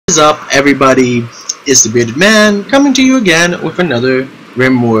What is up, everybody? It's the Bearded Man coming to you again with another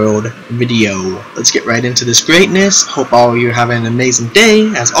RimWorld video. Let's get right into this greatness. Hope all of you are having an amazing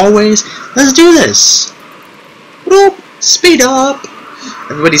day. As always, let's do this. Whoop, speed up.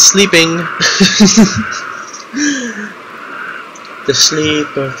 Everybody's sleeping. The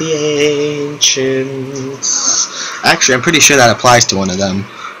sleep of the ancients. Actually, I'm pretty sure that applies to one of them.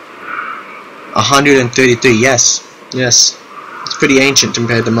 133. Yes. Yes. It's pretty ancient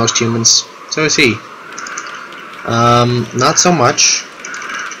compared to most humans. So is he. Not so much.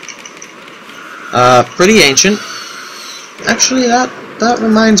 Pretty ancient. Actually, that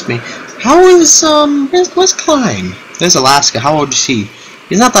reminds me. How is where's Klein? There's Alaska. How old is he?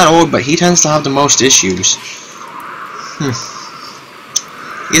 He's not that old, but he tends to have the most issues.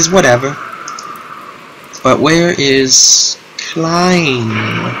 Is whatever. But where is Klein?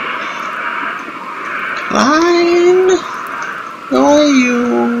 Klein? Where are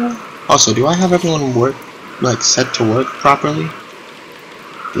you? Also, do I have everyone set to work properly?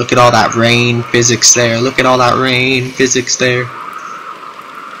 Look at all that rain physics there. Look at all that rain physics there.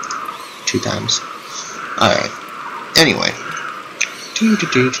 2 times. Alright. Anyway.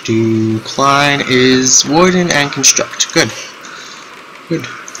 Klein is warden and construct. Good. Good.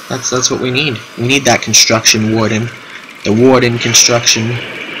 That's what we need. We need that construction warden. The warden construction.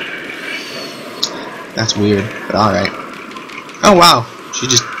 That's weird, but alright. Oh wow. She's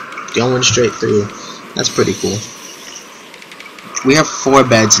just going straight through. That's pretty cool. We have 4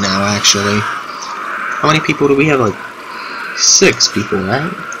 beds now, actually. How many people do we have? Like 6 people,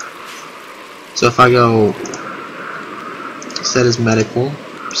 right? So if I go set as medical,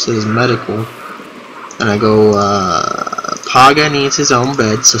 and I go Paga needs his own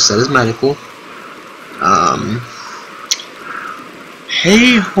bed, so set as medical.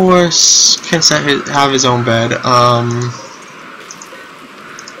 Hay Horse can have his own bed.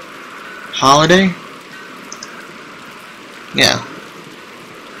 Holiday? Yeah.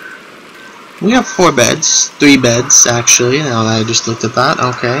 We have 4 beds. 3 beds, actually, now that I just looked at that.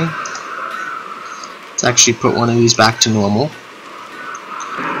 Okay. Let's actually put one of these back to normal.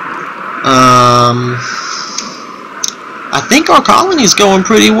 I think our colony's going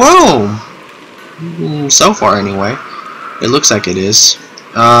pretty well. So far, anyway. It looks like it is.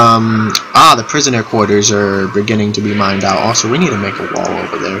 The prisoner quarters are beginning to be mined out. Also, we need to make a wall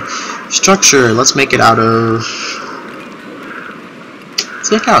over there. Structure, let's make it out of...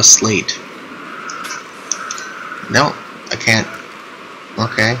 Let's make it out of slate. No, I can't.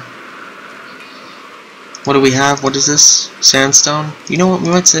 Okay. What do we have? What is this? Sandstone? You know what? We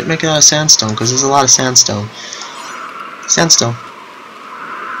might make it out of sandstone, because there's a lot of sandstone. Sandstone.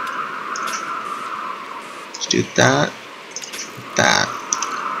 Let's do that. That.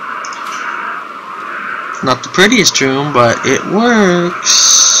 Not the prettiest room, but it works.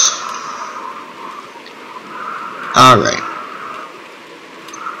 Alright.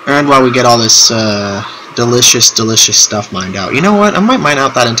 And while we get all this delicious stuff mined out. You know what? I might mine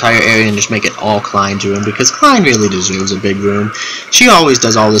out that entire area and just make it all Klein's room, because Klein really deserves a big room. She always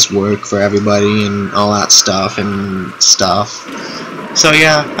does all this work for everybody and all that stuff and stuff. So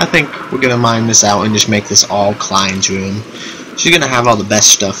yeah, I think we're gonna mine this out and just make this all Klein's room. She's gonna have all the best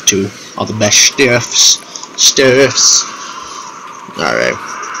stuff too. All the best stuffs. Alright.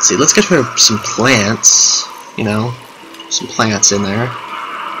 Let's see, let's get her some plants. You know, some plants in there.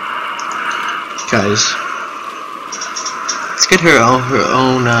 Because let's get her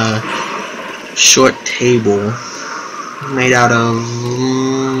own short table made out of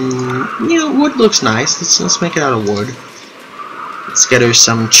wood. Looks nice. Let's make it out of wood. Let's get her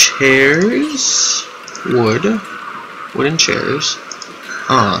some chairs. Wooden chairs.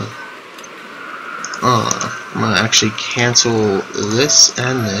 I'm gonna actually cancel this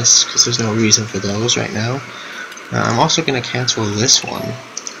and this because there's no reason for those right now. I'm also gonna cancel this one.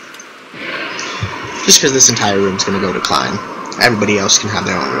 Just because this entire room is going to go to Klein. Everybody else can have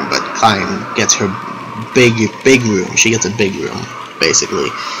their own room, but Klein gets her big room. She gets a big room, basically.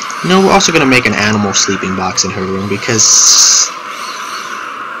 You know, we're also going to make an animal sleeping box in her room because...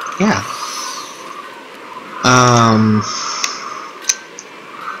 Yeah.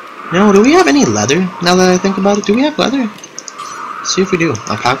 No, do we have any leather, now that I think about it? Do we have leather? Let's see if we do.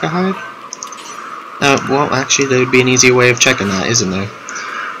 Alpaca hide? Well, actually, there would be an easier way of checking that, isn't there?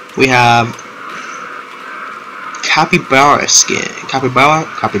 We have... Capybara skin. Capybara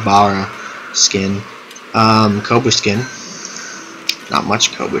skin. Cobra skin. Not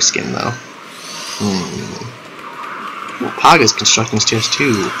much cobra skin though. Well, Paga's constructing stuffs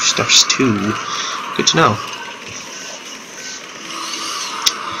too. Good to know.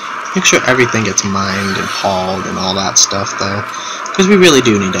 Make sure everything gets mined and hauled and all that stuff though. Because we really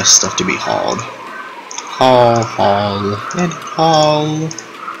do need that stuff to be hauled. Haul, haul, and haul.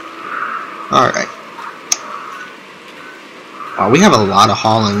 Alright. Wow, we have a lot of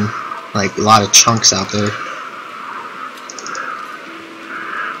hauling, like a lot of chunks out there.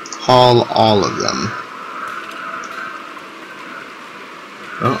 Haul all of them.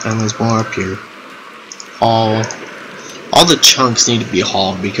 Oh, and there's more up here. Haul. All the chunks need to be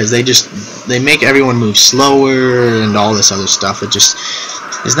hauled because they make everyone move slower and all this other stuff. It just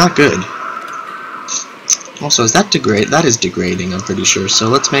is not good. Also, is that degrade? That is degrading, I'm pretty sure. So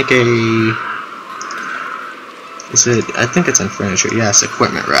let's make a... Is it? I think it's in furniture. Yes,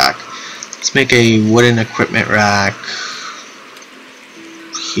 equipment rack. Let's make a wooden equipment rack.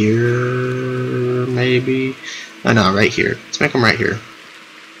 Here, maybe? Oh no, right here. Let's make them right here.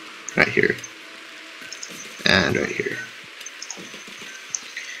 Right here. And right here.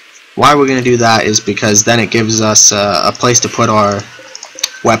 Why we're going to do that is because then it gives us a place to put our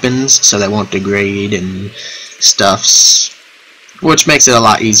weapons so they won't degrade and stuffs, which makes it a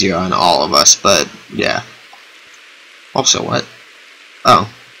lot easier on all of us, but yeah. Also, what?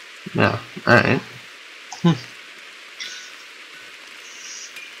 Oh. Yeah, alright.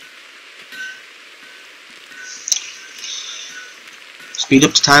 Speed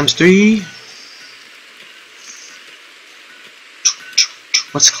up to ×3.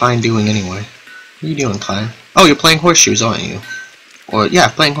 What's Klein doing anyway? What are you doing, Klein? Oh, you're playing horseshoes, aren't you? Or, yeah,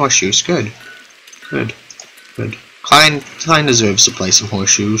 playing horseshoes. Good. Good. Good. Klein deserves to play some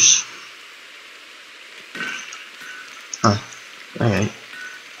horseshoes. Huh. Alright.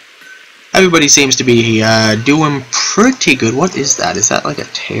 Everybody seems to be doing pretty good. What is that? Is that like a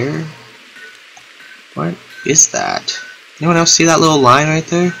tear? What is that? Anyone else see that little line right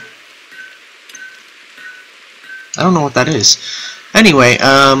there? I don't know what that is. Anyway,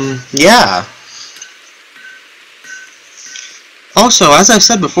 yeah. Also, as I've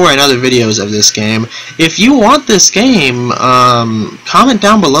said before in other videos of this game, if you want this game, comment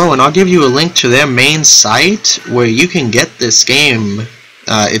down below and I'll give you a link to their main site where you can get this game.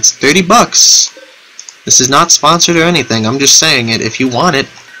 It's $30. This is not sponsored or anything. I'm just saying it. If you want it,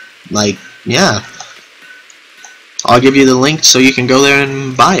 like, yeah. I'll give you the link so you can go there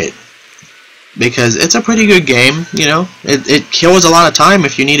and buy it. Because it's a pretty good game, you know. It kills a lot of time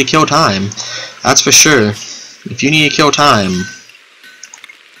if you need to kill time. That's for sure. If you need to kill time,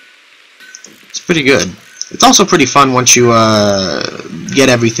 it's pretty good. It's also pretty fun once you get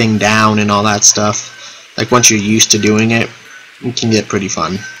everything down and all that stuff. Like once you're used to doing it, it can get pretty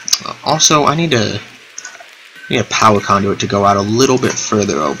fun. Also, I need a power conduit to go out a little bit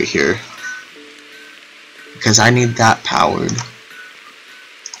further over here. Because I need that powered.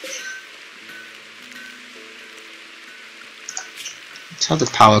 Let's have the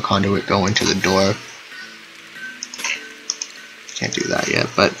power conduit go into the door. Can't do that yet,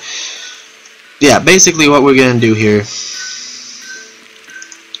 but yeah, basically what we're gonna do here.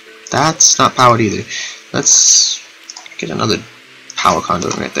 That's not powered either. Let's get another power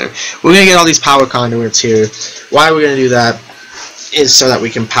conduit right there. We're gonna get all these power conduits here. Why we're gonna do that is so that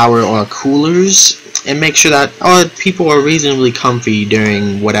we can power our coolers and make sure that our people are reasonably comfy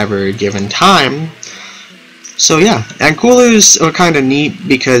during whatever given time. So yeah, and coolers are kind of neat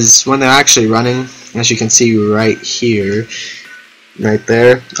because when they're actually running, as you can see right here, right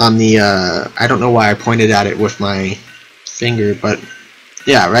there, on the, I don't know why I pointed at it with my finger, but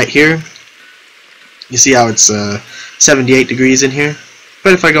yeah, right here, you see how it's 78 degrees in here?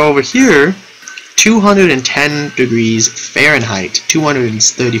 But if I go over here, 210 degrees Fahrenheit,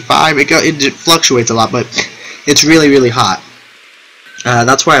 235, it fluctuates a lot, but it's really, really hot.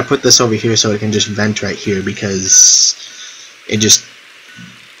 That's why I put this over here so it can just vent right here, because it just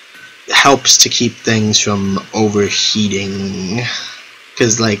helps to keep things from overheating.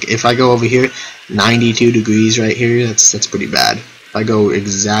 Because like if I go over here, 92 degrees right here, that's pretty bad. If I go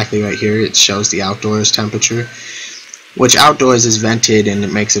exactly right here, it shows the outdoors temperature, which outdoors is vented and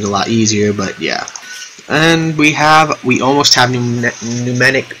it makes it a lot easier. But yeah, and we almost have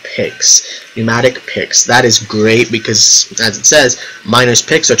pneumatic picks. That is great because, as it says, miners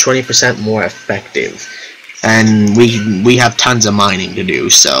picks are 20% more effective, and we have tons of mining to do.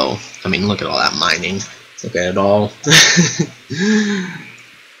 So I mean, look at all that mining. Look at it all.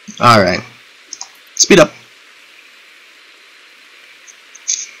 All right, speed up.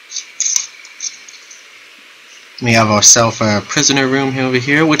 We have ourselves a prisoner room over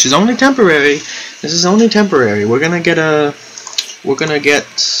here, which is only temporary. This is only temporary. We're gonna get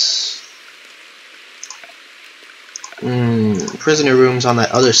prisoner rooms on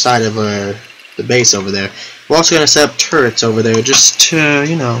that other side of our the base over there. We're also going to set up turrets over there just to,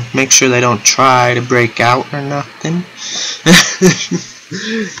 you know, make sure they don't try to break out or nothing.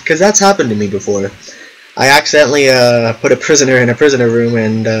 Because that's happened to me before. I accidentally put a prisoner in a prisoner room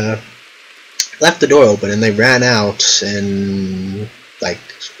and left the door open, and they ran out and like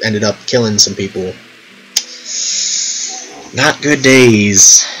ended up killing some people. Not good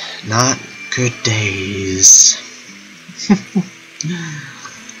days. Not good days.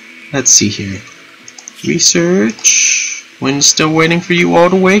 Let's see here. Research. Wind's still waiting for you all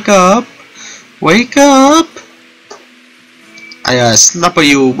to wake up. Wake up! I slap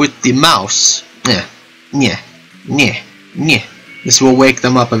you with the mouse. Yeah, yeah, yeah, yeah. This will wake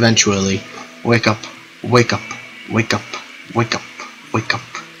them up eventually. Wake up, wake up, wake up, wake up, wake up,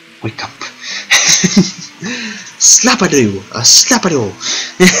 wake up. Slap-a-doo, a slap-a-doo.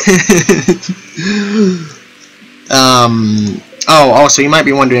 Oh, also, you might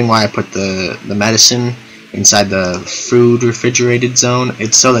be wondering why I put the medicine inside the food refrigerated zone.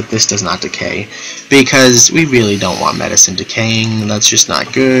 It's so that this does not decay, because we really don't want medicine decaying. That's just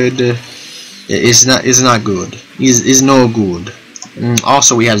not good. It's not good. Is no good.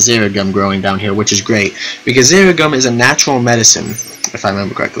 Also, we have Zeragum growing down here, which is great, because Zeragum is a natural medicine, if I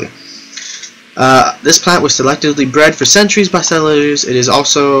remember correctly. This plant was selectively bred for centuries by settlers. It is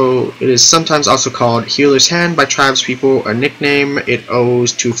sometimes also called Healer's Hand by tribespeople, a nickname it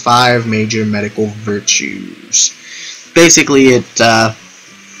owes to 5 major medical virtues. Basically, it's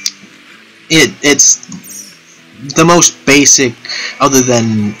the most basic, other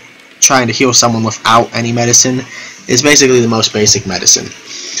than trying to heal someone without any medicine, is basically the most basic medicine.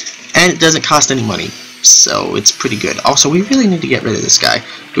 And it doesn't cost any money, so it's pretty good. Also, we really need to get rid of this guy.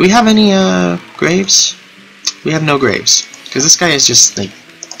 Do we have any graves? We have no graves, because this guy is just like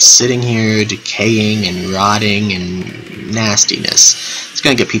sitting here decaying and rotting and nastiness. It's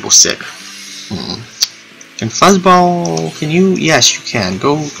gonna get people sick. Can Fuzzball, can you? Yes, you can.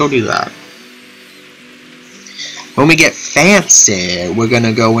 Go do that. When we get fancy, we're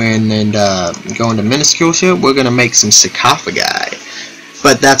gonna go in and go into minuscule here. We're gonna make some sarcophagi,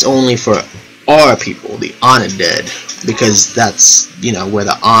 but that's only for our people, the honored dead, because that's, you know, we're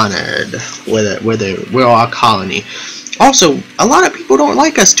the honored, we're our colony. Also, a lot of people don't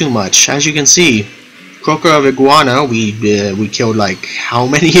like us too much, as you can see. Croaker of Iguana, we killed like how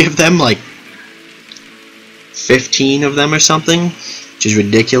many of them? Like 15 of them or something, which is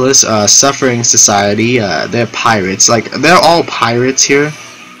ridiculous. Suffering Society, they're pirates. Like, they're all pirates here.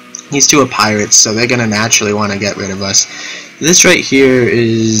 These two are pirates, so they're gonna naturally want to get rid of us. This right here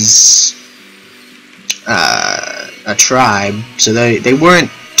is a tribe, so they weren't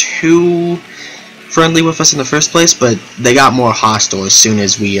too friendly with us in the first place, but they got more hostile as soon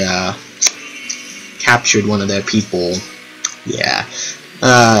as we captured one of their people. Yeah.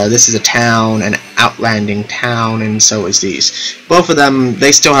 This is a town, an outlanding town, and so is these. Both of them,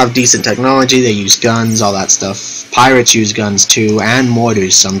 they still have decent technology. They use guns, all that stuff. Pirates use guns too, and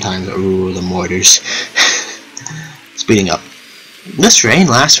mortars sometimes. Ooh, the mortars. Speeding up. This rain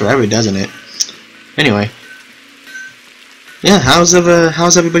lasts forever, doesn't it? Anyway. Yeah, how's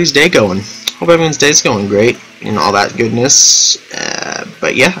everybody's day going? Hope everyone's day's going great, and all that goodness.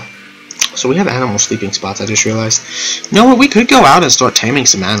 But yeah. So we have animal sleeping spots, I just realized. You know what, we could go out and start taming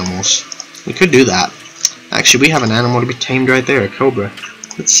some animals. We could do that. Actually, we have an animal to be tamed right there, a cobra.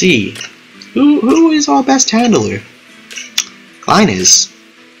 Let's see. Who is our best handler? Klein is.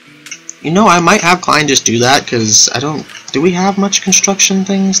 You know, I might have Klein just do that, because I don't... Do we have much construction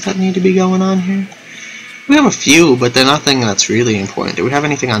things that need to be going on here? We have a few, but they're nothing that's really important. Do we have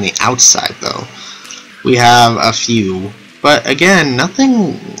anything on the outside, though? We have a few. But, again,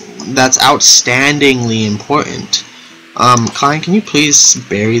 nothing that's outstandingly important. Klein, can you please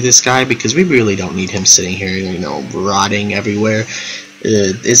bury this guy? Because we really don't need him sitting here, you know, rotting everywhere.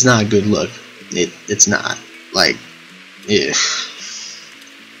 It's not a good look. It's not. Like, ugh.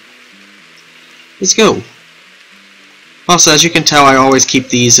 Let's go. Also, as you can tell, I always keep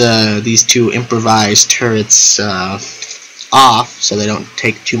these two improvised turrets off, so they don't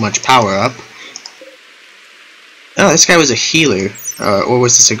take too much power up. Oh, this guy was a healer. Or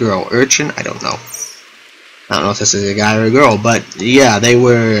was this a girl? Urchin? I don't know. I don't know if this is a guy or a girl, but yeah, they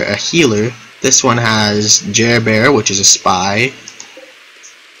were a healer. This one has Jerbear, which is a spy.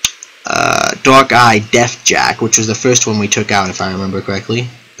 Dark Eye Deathjack, which was the first one we took out, if I remember correctly.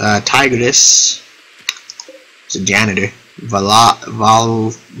 Tigris. It's a janitor.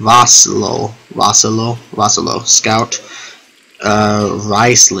 Vasilo. Scout.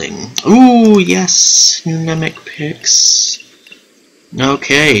 Riesling. Ooh, yes. Mimic picks.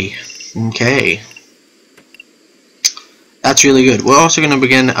 Okay. That's really good. We're also going to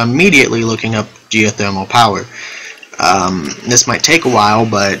begin immediately looking up geothermal power. This might take a while,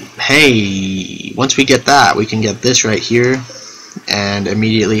 but hey, once we get that, we can get this right here and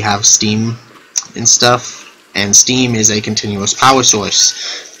immediately have steam and stuff. And steam is a continuous power source,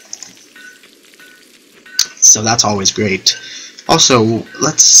 so that's always great. Also,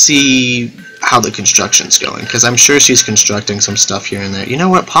 let's see how the construction's going, because I'm sure she's constructing some stuff here and there. You know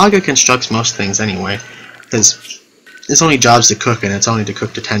what? Paga constructs most things anyway, because it's only jobs to cook, and it's only to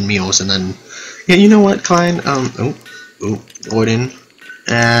cook to 10 meals, and then... Yeah, you know what, Klein? Orden.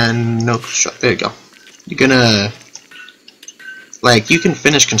 And no construct. There you go. You're gonna... Like, you can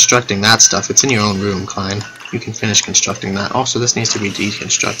finish constructing that stuff. It's in your own room, Klein. You can finish constructing that. Also, this needs to be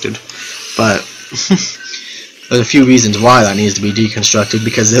deconstructed. But... there's a few reasons why that needs to be deconstructed,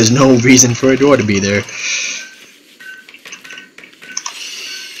 because there's no reason for a door to be there.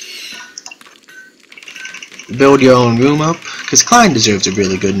 Build your own room up, because Klein deserves a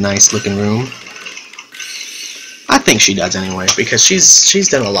really good, nice looking room. I think she does anyway, because she's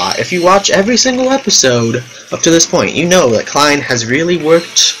done a lot. If you watch every single episode up to this point, you know that Klein has really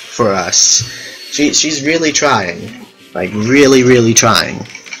worked for us. She's really trying. Like, really, really trying.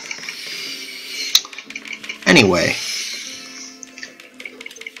 Anyway.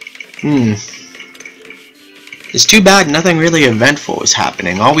 It's too bad nothing really eventful is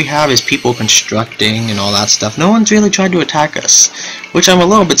happening. All we have is people constructing and all that stuff. No one's really tried to attack us, which I'm a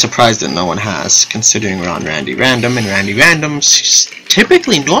little bit surprised that no one has, considering we're on Randy Random, and Randy Random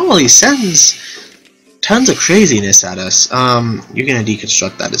typically normally sends tons of craziness at us. You're gonna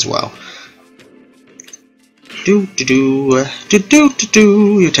deconstruct that as well. You're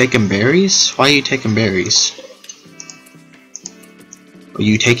taking berries? Why are you taking berries? Are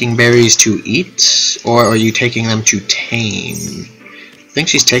you taking berries to eat, or are you taking them to tame? I think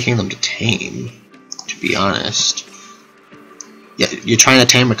she's taking them to tame, to be honest. Yeah, you're trying to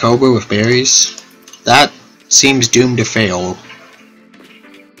tame a cobra with berries? That seems doomed to fail.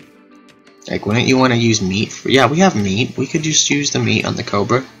 Like, wouldn't you want to use meat? Yeah, we have meat. We could just use the meat on the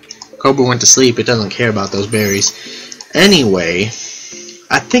cobra. Cobra went to sleep. It doesn't care about those berries. Anyway,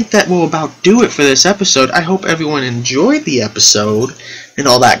 I think that will about do it for this episode. I hope everyone enjoyed the episode and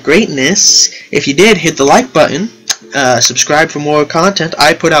all that greatness. If you did, hit the like button. Subscribe for more content.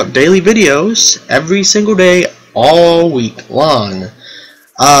 I put out daily videos every single day, all week long.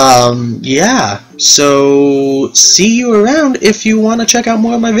 Yeah, so see you around if you want to check out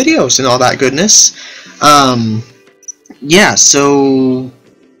more of my videos and all that goodness. Yeah, so...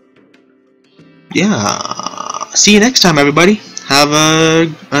 yeah, see you next time, everybody. Have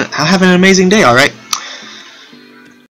an amazing day, alright?